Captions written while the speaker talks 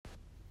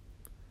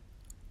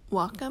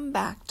Welcome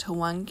back to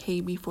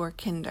 1K Before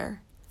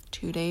Kinder.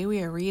 Today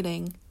we are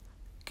reading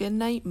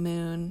Goodnight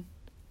Moon.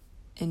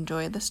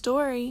 Enjoy the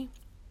story.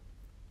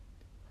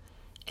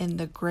 In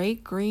the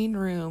great green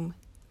room,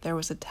 there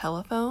was a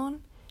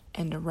telephone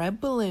and a red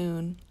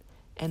balloon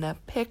and a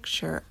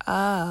picture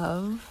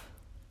of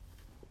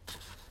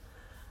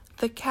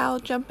the cow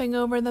jumping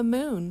over the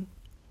moon.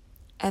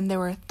 And there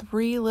were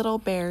 3 little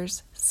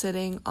bears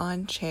sitting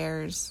on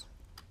chairs.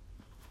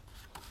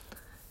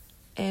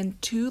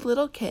 And 2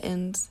 little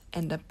kittens,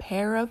 and a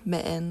pair of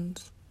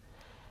mittens,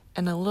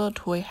 and a little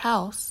toy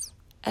house,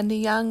 and a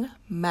young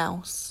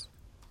mouse.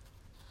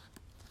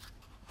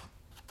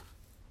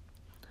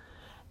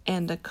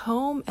 And a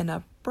comb, and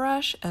a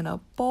brush, and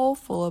a bowl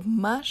full of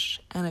mush,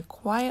 and a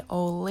quiet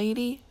old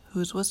lady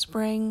who's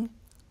whispering,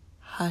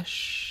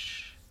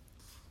 "Hush."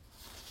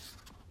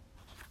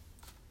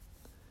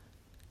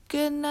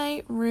 Good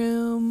night,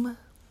 room.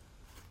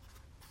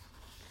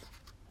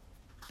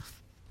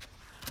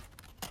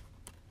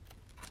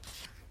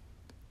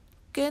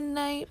 Good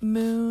night,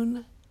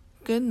 moon.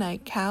 Good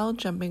night, cow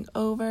jumping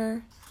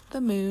over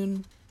the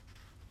moon.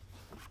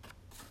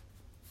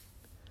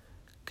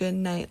 Good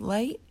night,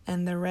 light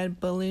and the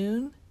red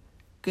balloon.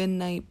 Good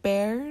night,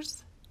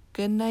 bears.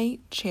 Good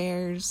night,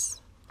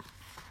 chairs.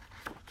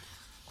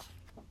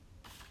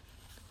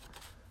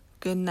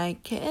 Good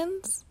night,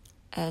 kittens.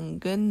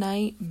 And good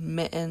night,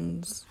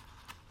 mittens.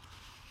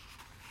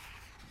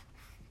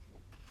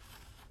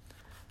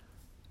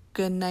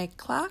 Good night,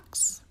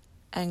 clocks.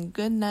 And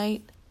good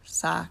night,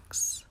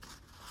 socks.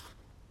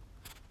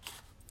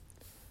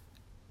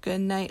 Good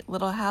night,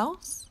 little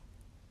house,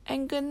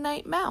 and good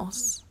night,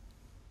 mouse.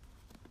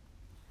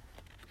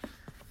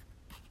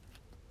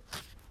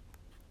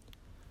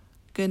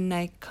 Good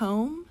night,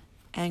 comb,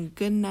 and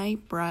good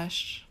night,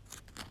 brush.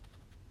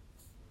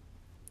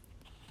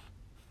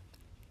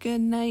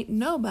 Good night,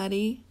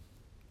 nobody.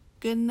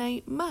 Good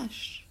night,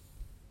 mush.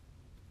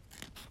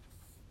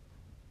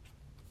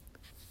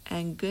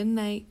 And good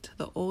night to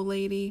the old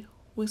lady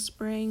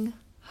whispering,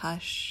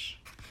 "Hush."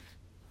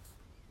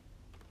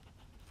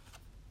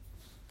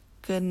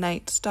 Good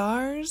night,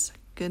 stars.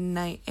 Good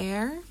night,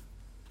 air.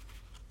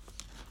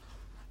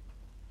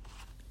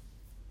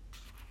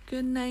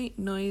 Good night,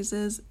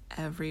 noises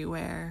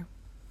everywhere.